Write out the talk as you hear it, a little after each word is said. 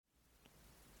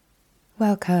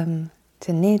Welcome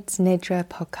to Nid's Nidra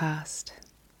podcast.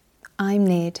 I'm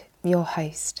Nid, your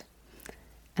host,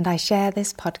 and I share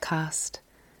this podcast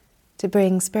to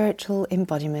bring spiritual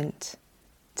embodiment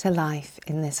to life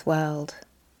in this world.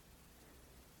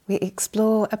 We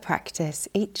explore a practice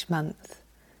each month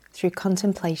through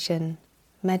contemplation,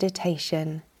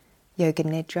 meditation, yoga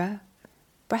nidra,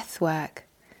 breathwork,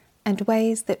 and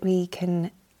ways that we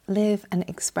can live and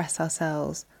express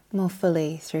ourselves more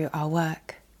fully through our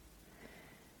work.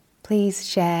 Please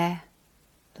share,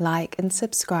 like and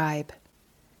subscribe.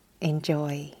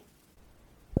 Enjoy.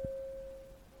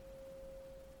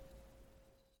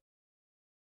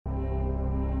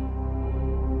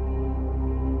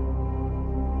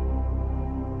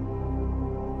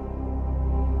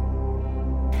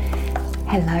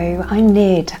 Hello, I'm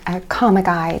Nid, a karma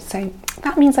guide. So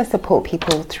that means I support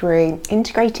people through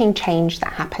integrating change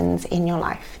that happens in your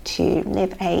life to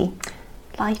live a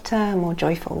lighter, more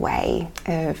joyful way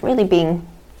of really being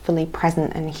fully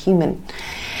present and human.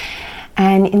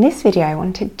 And in this video, I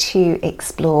wanted to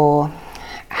explore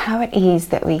how it is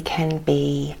that we can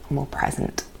be more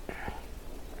present.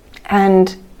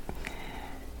 And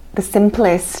the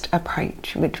simplest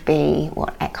approach would be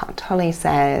what Eckhart Tolle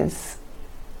says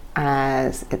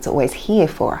as it's always here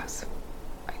for us.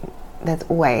 There's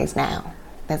always now.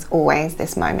 There's always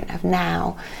this moment of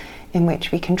now in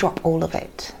which we can drop all of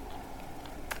it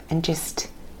and just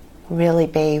really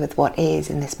be with what is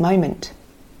in this moment.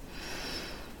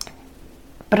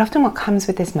 But often what comes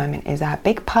with this moment is a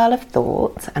big pile of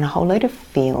thoughts and a whole load of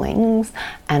feelings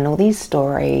and all these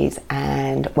stories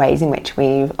and ways in which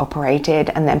we've operated,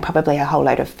 and then probably a whole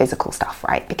load of physical stuff,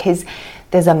 right? Because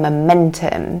there's a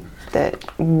momentum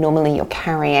that normally you're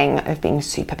carrying of being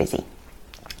super busy.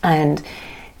 And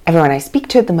everyone I speak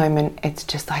to at the moment, it's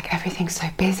just like everything's so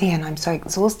busy and I'm so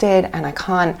exhausted and I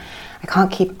can't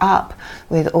keep up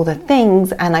with all the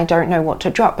things, and I don't know what to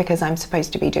drop because I'm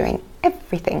supposed to be doing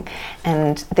everything.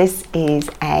 And this is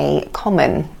a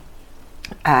common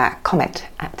comment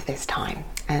at this time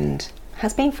and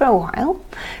has been for a while.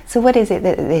 So what is it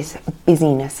that this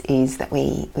busyness is that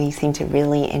we seem to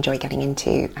really enjoy getting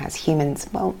into as humans?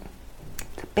 Well,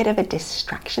 it's a bit of a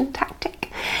distraction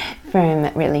tactic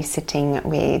from really sitting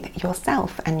with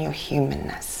yourself and your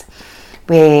humanness,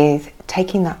 with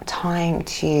taking that time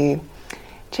to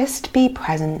just be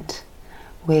present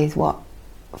with what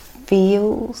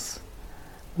feels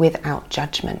without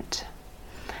judgment.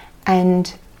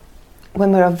 And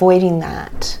when we're avoiding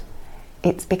that,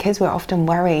 it's because we're often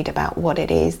worried about what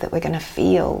it is that we're going to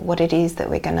feel, what it is that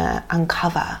we're going to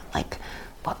uncover, like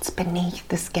what's beneath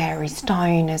the scary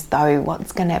stone, as though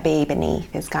what's going to be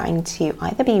beneath is going to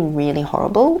either be really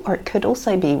horrible or it could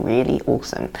also be really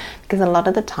awesome. Because a lot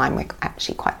of the time we're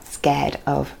actually quite scared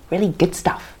of really good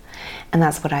stuff. And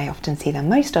that's what I often see the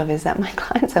most of, is that my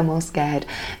clients are more scared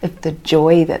of the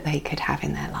joy that they could have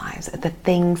in their lives, of the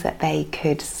things that they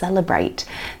could celebrate,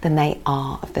 than they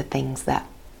are of the things that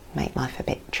make life a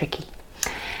bit tricky.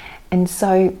 And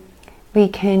so we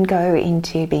can go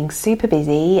into being super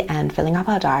busy and filling up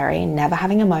our diary, never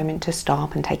having a moment to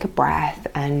stop and take a breath,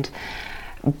 and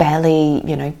barely,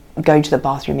 go to the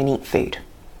bathroom and eat food.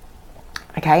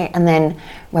 Okay, and then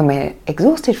when we're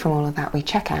exhausted from all of that, we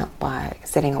check out by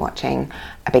sitting and watching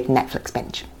a big Netflix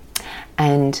binge.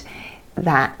 And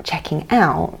that checking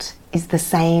out is the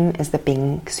same as the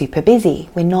being super busy.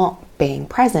 We're not being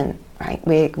present, right?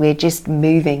 We're just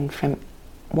moving from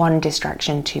one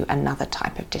distraction to another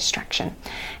type of distraction.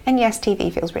 And yes,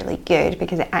 TV feels really good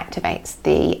because it activates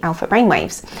the alpha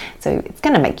brainwaves. So it's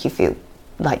going to make you feel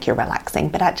like you're relaxing,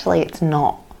 but actually it's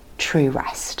not true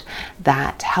rest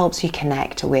that helps you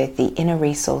connect with the inner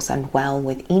resource and well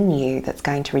within you that's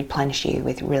going to replenish you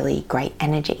with really great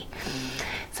energy.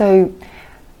 So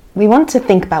we want to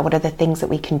think about what are the things that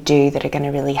we can do that are going to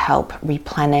really help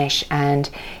replenish and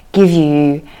give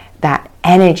you that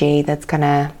energy that's going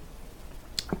to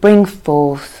bring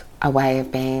forth a way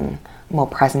of being more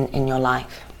present in your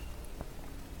life.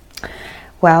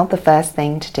 Well, the first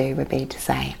thing to do would be to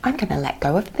say, I'm going to let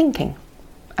go of thinking.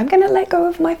 I'm going to let go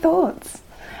of my thoughts.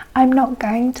 I'm not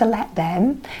going to let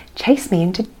them chase me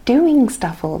into doing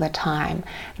stuff all the time.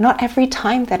 Not every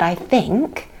time that I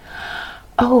think,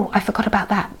 oh, I forgot about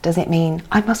that, does it mean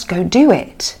I must go do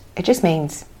it? It just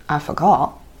means I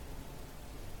forgot.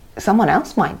 Someone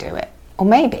else might do it. Or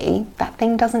maybe that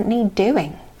thing doesn't need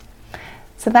doing.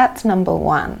 So that's number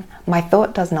one. My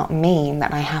thought does not mean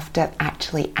that I have to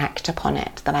actually act upon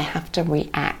it, that I have to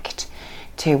react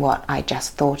to what I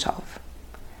just thought of.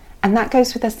 And that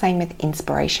goes with the same with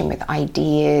inspiration, with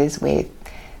ideas, with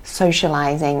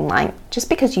socializing. Like, just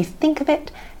because you think of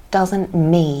it doesn't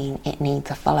mean it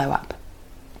needs a follow-up.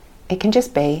 It can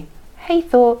just be, hey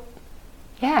thought,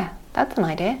 yeah, that's an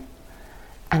idea,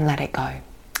 and let it go.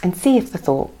 And see if the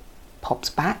thought pops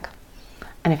back.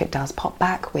 And if it does pop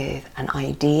back with an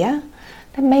idea,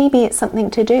 then maybe it's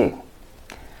something to do.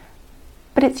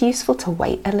 But it's useful to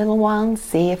wait a little while and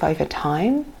see if over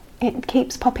time it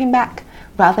keeps popping back,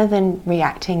 rather than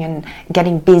reacting and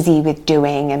getting busy with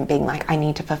doing and being like, I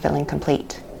need to fulfill and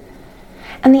complete.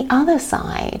 And the other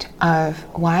side of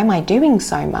why am I doing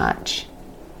so much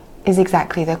is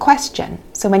exactly the question.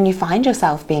 So when you find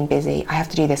yourself being busy, I have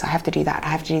to do this, I have to do that, I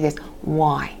have to do this,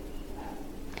 why?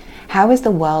 How is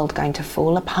the world going to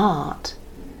fall apart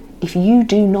if you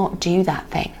do not do that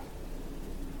thing?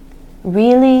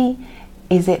 Really,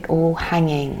 is it all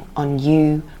hanging on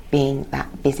you being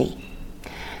that busy?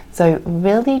 So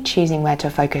really choosing where to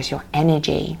focus your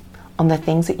energy on the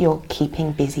things that you're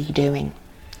keeping busy doing.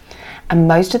 And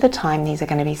most of the time, these are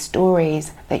going to be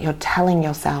stories that you're telling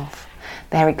yourself.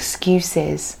 They're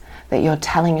excuses that you're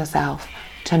telling yourself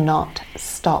to not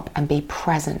stop and be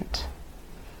present.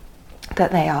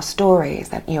 That they are stories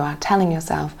that you are telling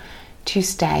yourself to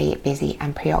stay busy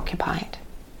and preoccupied.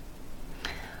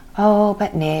 Oh,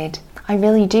 but Nid, I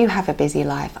really do have a busy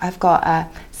life. I've got a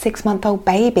 6-month-old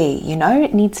baby,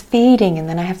 it needs feeding, and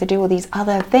then I have to do all these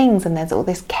other things, and there's all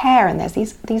this care, and there's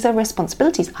these are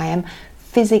responsibilities. I am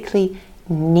physically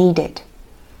needed.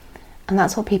 And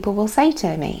that's what people will say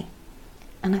to me.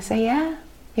 And I say, yeah,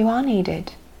 you are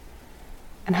needed.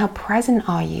 And how present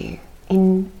are you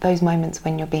in those moments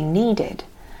when you're being needed?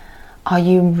 Are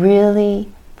you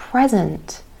really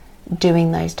present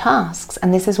doing those tasks?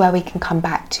 And this is where we can come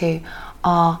back to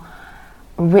our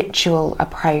ritual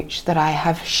approach that I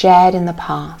have shared in the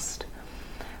past.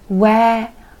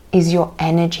 Where is your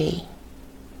energy?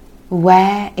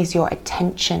 Where is your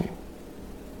attention?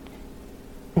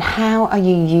 And how are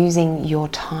you using your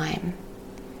time?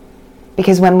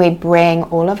 Because when we bring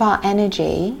all of our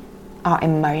energy, our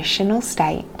emotional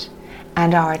state,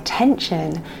 and our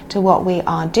attention to what we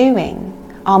are doing,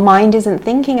 our mind isn't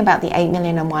thinking about the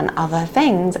 8,000,001 other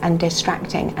things and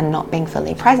distracting and not being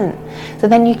fully present. So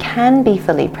then you can be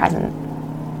fully present.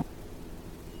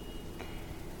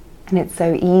 And it's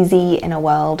so easy in a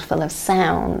world full of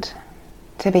sound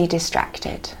to be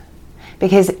distracted,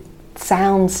 because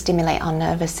sounds stimulate our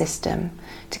nervous system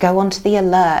to go onto the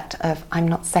alert of, I'm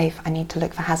not safe, I need to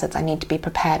look for hazards, I need to be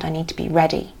prepared, I need to be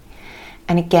ready.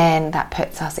 And again, that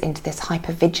puts us into this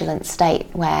hypervigilant state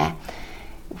where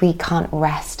we can't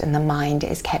rest and the mind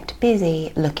is kept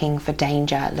busy looking for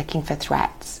danger, looking for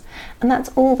threats. And that's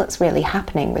all that's really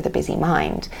happening with a busy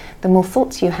mind. The more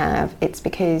thoughts you have, it's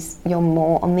because you're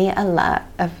more on the alert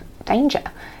of danger.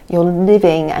 You're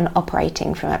living and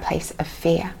operating from a place of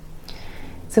fear.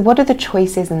 So what are the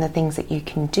choices and the things that you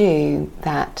can do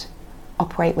that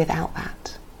operate without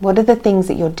that? What are the things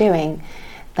that you're doing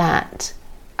that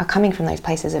are coming from those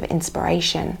places of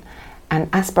inspiration and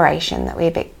aspiration that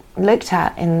we've looked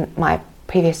at in my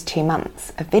previous 2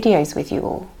 months of videos with you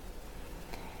all?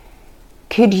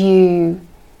 Could you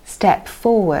step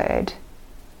forward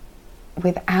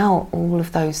without all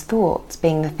of those thoughts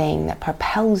being the thing that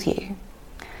propels you,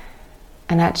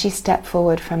 and actually step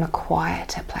forward from a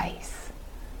quieter place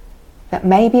that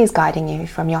maybe is guiding you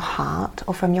from your heart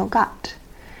or from your gut?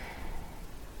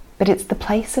 But it's the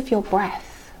place of your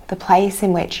breath, the place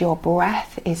in which your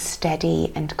breath is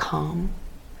steady and calm.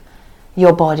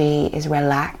 Your body is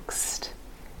relaxed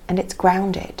and it's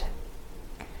grounded.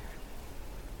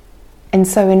 And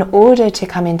so in order to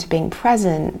come into being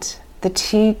present, the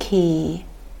 2 key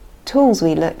tools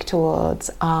we look towards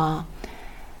are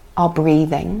our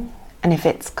breathing, and if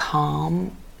it's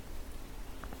calm,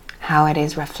 how it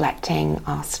is reflecting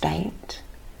our state.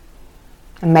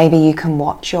 And maybe you can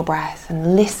watch your breath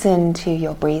and listen to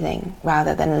your breathing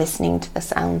rather than listening to the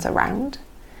sounds around.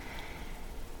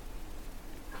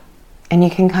 And you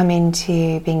can come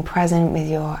into being present with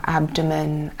your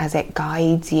abdomen as it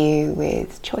guides you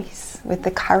with choice, with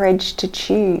the courage to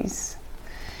choose.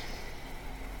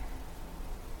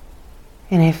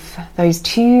 And if those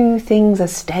 2 things are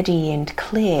steady and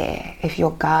clear, if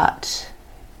your gut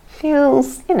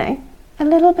feels, a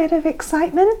little bit of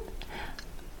excitement,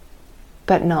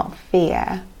 but not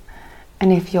fear,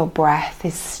 and if your breath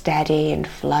is steady and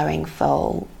flowing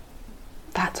full,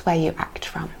 that's where you act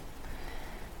from.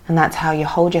 And that's how you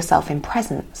hold yourself in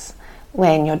presence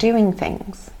when you're doing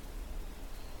things.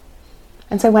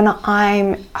 And so when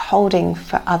I'm holding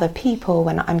for other people,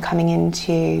 when I'm coming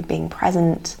into being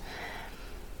present,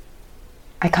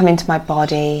 I come into my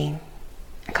body,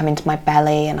 I come into my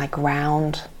belly, and I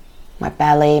ground my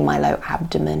belly, my low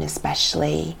abdomen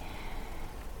especially.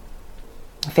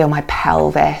 I feel my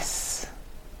pelvis.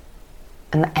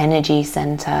 and the energy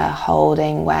center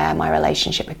holding where my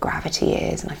relationship with gravity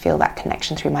is, and I feel that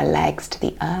connection through my legs to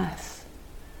the earth.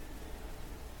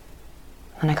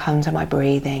 And I come to my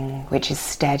breathing, which is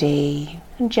steady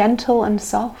and gentle and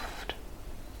soft.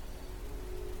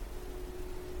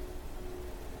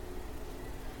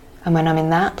 And when I'm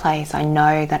in that place, I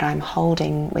know that I'm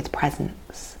holding with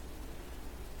presence.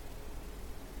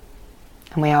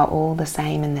 And we are all the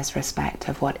same in this respect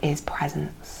of what is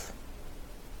presence.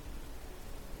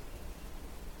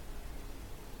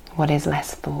 What is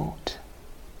less thought.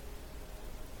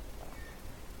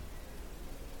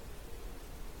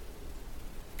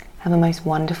 Have a most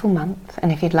wonderful month,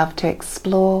 and if you'd love to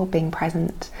explore being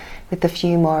present with a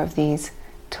few more of these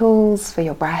tools for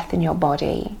your breath and your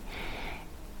body,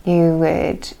 you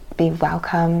would be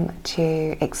welcome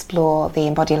to explore the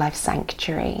Embody Life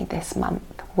Sanctuary this month,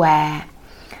 where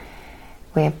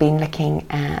we have been looking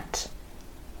at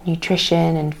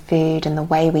nutrition and food and the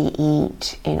way we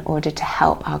eat in order to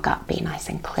help our gut be nice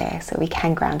and clear so we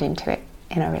can ground into it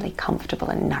in a really comfortable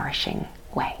and nourishing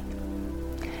way.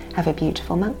 Have a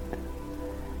beautiful month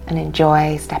and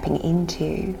enjoy stepping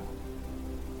into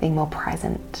being more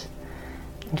present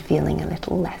and feeling a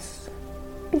little less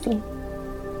busy.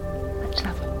 Much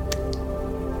love.